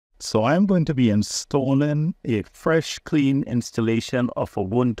So I'm going to be installing a fresh, clean installation of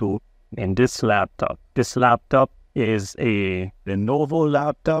Ubuntu in this laptop. This laptop is a Lenovo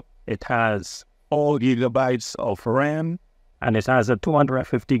laptop. It has 4 gigabytes of RAM and it has a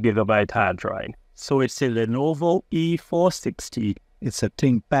 250 gigabyte hard drive. So it's a Lenovo E460. It's a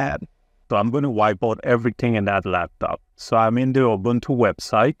ThinkPad. So I'm going to wipe out everything in that laptop. So I'm in the Ubuntu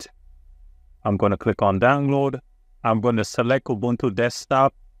website. I'm going to click on download. I'm going to select Ubuntu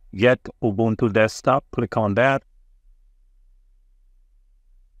desktop. Get Ubuntu desktop, click on that.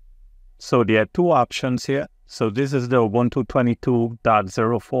 So there are two options here. So this is the Ubuntu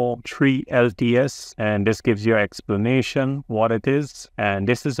 22.043 LTS, and this gives you an explanation what it is. And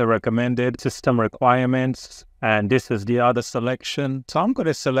this is the recommended system requirements, and this is the other selection. So I'm going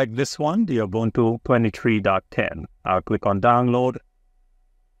to select this one, the Ubuntu 23.10. I'll click on download.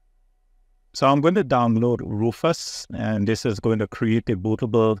 So I'm going to download Rufus, and this is going to create a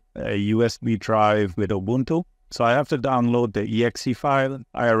bootable USB drive with Ubuntu. So I have to download the exe file.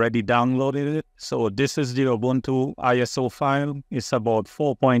 I already downloaded it. So this is the Ubuntu ISO file. It's about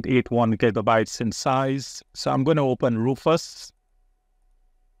 4.81 gigabytes in size. So I'm going to open Rufus.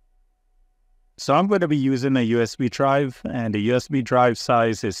 So I'm going to be using a USB drive, and the USB drive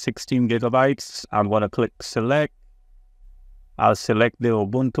size is 16 gigabytes. I'm going to click select. I'll select the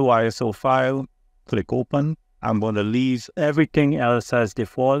Ubuntu ISO file, click open. I'm going to leave everything else as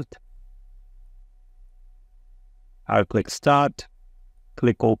default. I'll click start,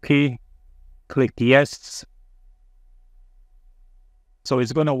 click OK, click yes. So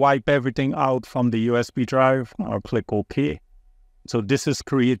it's going to wipe everything out from the USB drive. I'll click OK. So this is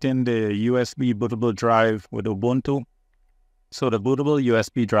creating the USB bootable drive with Ubuntu. So the bootable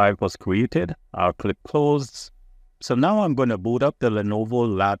USB drive was created. I'll click close. So now I'm going to boot up the Lenovo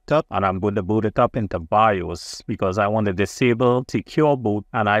laptop, and I'm going to boot it up into BIOS because I want to disable secure boot,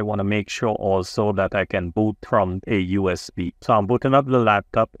 and I want to make sure also that I can boot from a USB. So I'm booting up the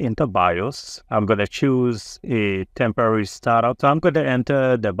laptop into BIOS. I'm going to choose a temporary startup. So I'm going to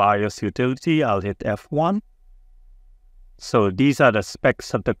enter the BIOS utility. I'll hit F1. So these are the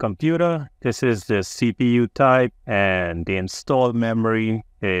specs of the computer. This is the CPU type, and the installed memory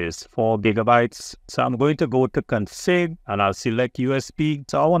is 4 gigabytes. So I'm going to go to config, and I'll select USB.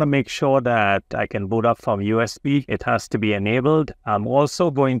 So I want to make sure that I can boot up from USB. It has to be enabled. I'm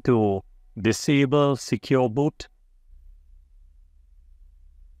also going to disable secure boot.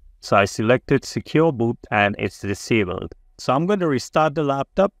 So I selected secure boot and it's disabled. So I'm going to restart the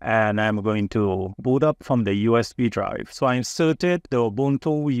laptop, and I'm going to boot up from the USB drive. So I inserted the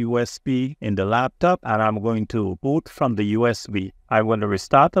Ubuntu USB in the laptop, and I'm going to boot from the USB. I'm going to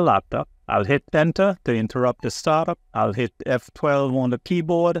restart the laptop. I'll hit enter to interrupt the startup. I'll hit F12 on the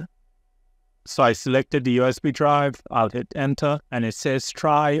keyboard. So I selected the USB drive. I'll hit enter, and it says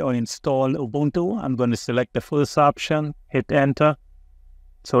try or install Ubuntu. I'm going to select the first option, hit enter.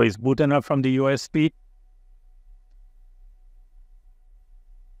 So it's booting up from the USB.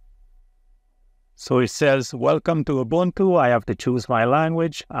 So it says, welcome to Ubuntu. I have to choose my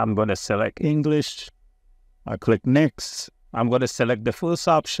language. I'm going to select English. I click next. I'm going to select the first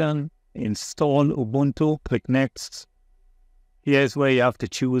option, install Ubuntu. Click next. Here's where you have to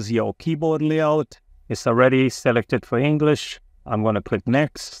choose your keyboard layout. It's already selected for English. I'm going to click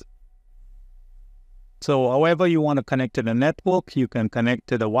next. So however you want to connect to the network, you can connect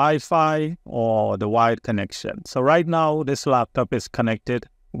to the Wi-Fi or the wired connection. So right now, this laptop is connected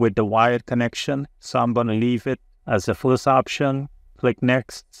with the wired connection. So I'm going to leave it as the first option. Click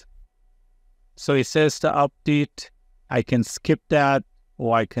next. So it says to update. I can skip that,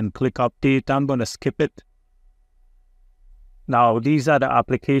 or I can click update. I'm going to skip it. Now these are the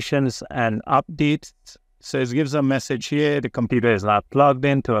applications and updates. So it gives a message here. The computer is not plugged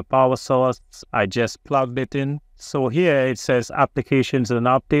into a power source. I just plugged it in. So here it says applications and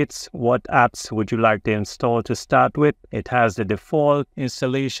updates. What apps would you like to install to start with? It has the default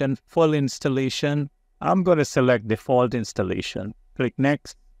installation, full installation. I'm going to select default installation. Click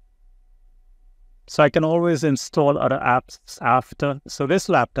next. So I can always install other apps after. So this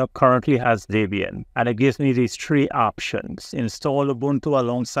laptop currently has Debian, and it gives me these 3 options. Install Ubuntu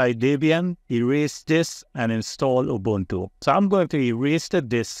alongside Debian, erase this, and install Ubuntu. So I'm going to erase the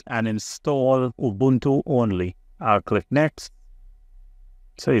disk and install Ubuntu only. I'll click next.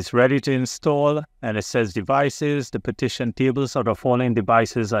 So it's ready to install, and it says devices. The partition tables of the following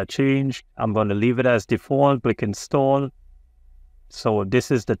devices are changed. I'm going to leave it as default. Click install. So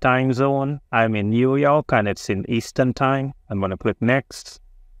this is the time zone. I'm in New York, and it's in Eastern time. I'm going to click next.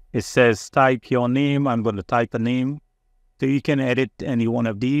 It says type your name. I'm going to type a name. So you can edit any one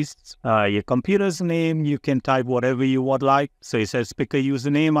of these. Your computer's name, you can type whatever you would like. So it says pick a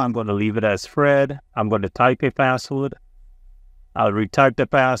username. I'm going to leave it as Fred. I'm going to type a password. I'll retype the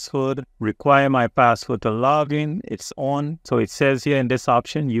password, require my password to log in. It's on. So it says here in this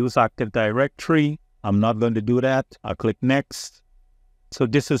option, use Active Directory. I'm not going to do that. I'll click next. So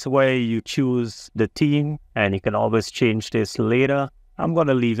this is where you choose the theme, and you can always change this later. I'm going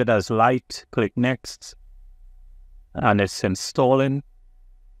to leave it as light. Click next. And it's installing.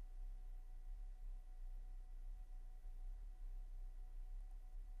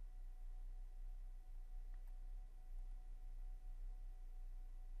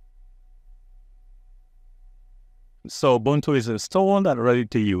 So Ubuntu is installed and ready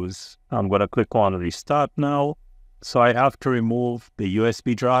to use. I'm going to click on restart now. So I have to remove the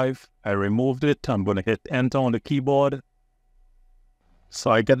USB drive. I removed it. I'm going to hit enter on the keyboard.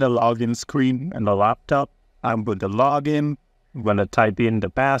 So I get the login screen and the laptop. I'm going to log in. I'm going to type in the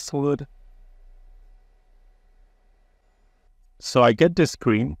password. So I get this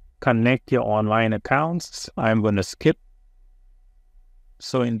screen, connect your online accounts. I'm going to skip.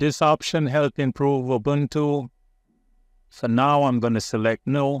 So in this option, help improve Ubuntu. So now I'm going to select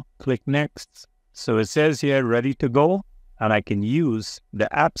no, click next. So it says here ready to go, and I can use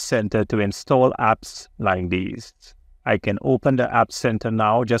the App Center to install apps like these. I can open the App Center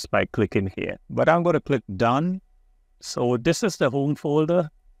now just by clicking here, but I'm going to click done. So this is the home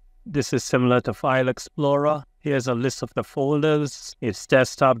folder. This is similar to File Explorer. Here's a list of the folders. It's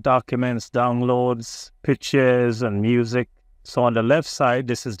desktop documents, downloads, pictures, and music. So on the left side,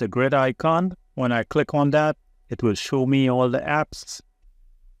 this is the grid icon. When I click on that, it will show me all the apps.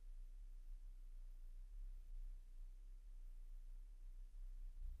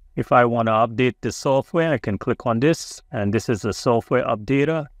 If I want to update the software, I can click on this, and this is the software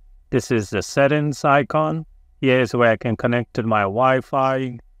updater. This is the settings icon. Here's where I can connect to my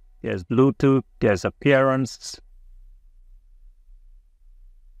Wi-Fi. There's Bluetooth, there's appearance.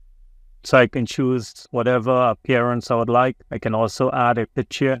 So I can choose whatever appearance I would like. I can also add a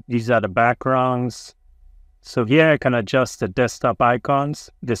picture. These are the backgrounds. So here I can adjust the desktop icons.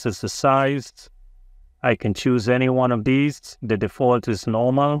 This is the size. I can choose any one of these. The default is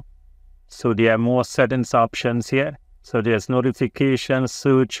normal. So there are more settings options here. So there's notification,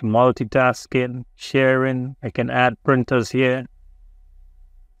 search, multitasking, sharing. I can add printers here.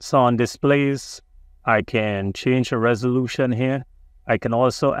 So on displays, I can change the resolution here. I can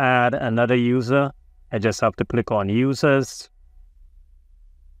also add another user. I just have to click on users.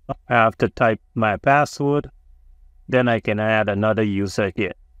 I have to type my password. Then I can add another user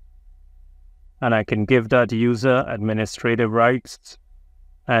here. And I can give that user administrative rights.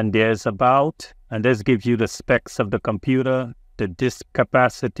 And there's about, and this gives you the specs of the computer, the disk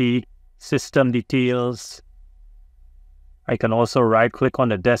capacity, system details. I can also right click on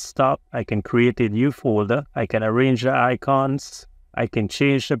the desktop. I can create a new folder. I can arrange the icons. I can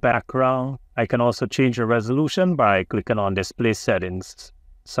change the background. I can also change the resolution by clicking on display settings.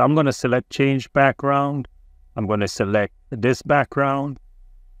 So I'm going to select change background. I'm going to select this background.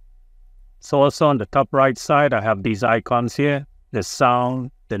 So also on the top right side, I have these icons here, the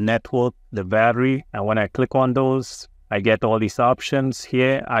sound, the network, the battery. And when I click on those, I get all these options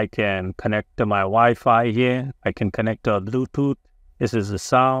here. I can connect to my Wi-Fi here. I can connect to a Bluetooth. This is the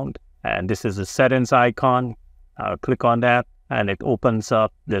sound, and this is the settings icon. I'll click on that, and it opens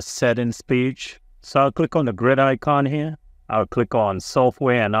up the settings page. So I'll click on the grid icon here. I'll click on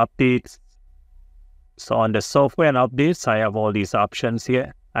software and updates. So on the software and updates, I have all these options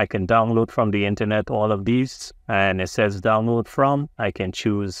here. I can download from the internet all of these, and it says download from. I can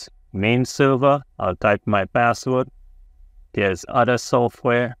choose main server. I'll type my password. There's other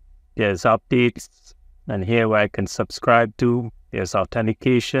software. There's updates. And here where I can subscribe to, there's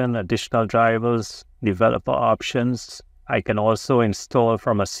authentication, additional drivers, developer options. I can also install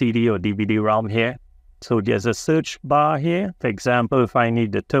from a CD or DVD-ROM here. So there's a search bar here. For example, if I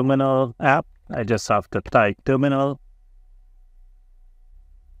need the terminal app, I just have to type terminal.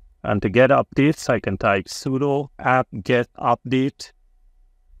 And to get updates, I can type sudo app get update.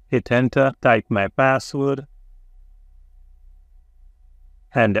 Hit enter, type my password.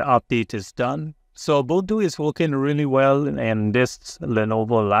 And the update is done. So Ubuntu is working really well in this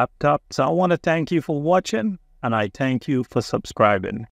Lenovo laptop. So I want to thank you for watching, and I thank you for subscribing.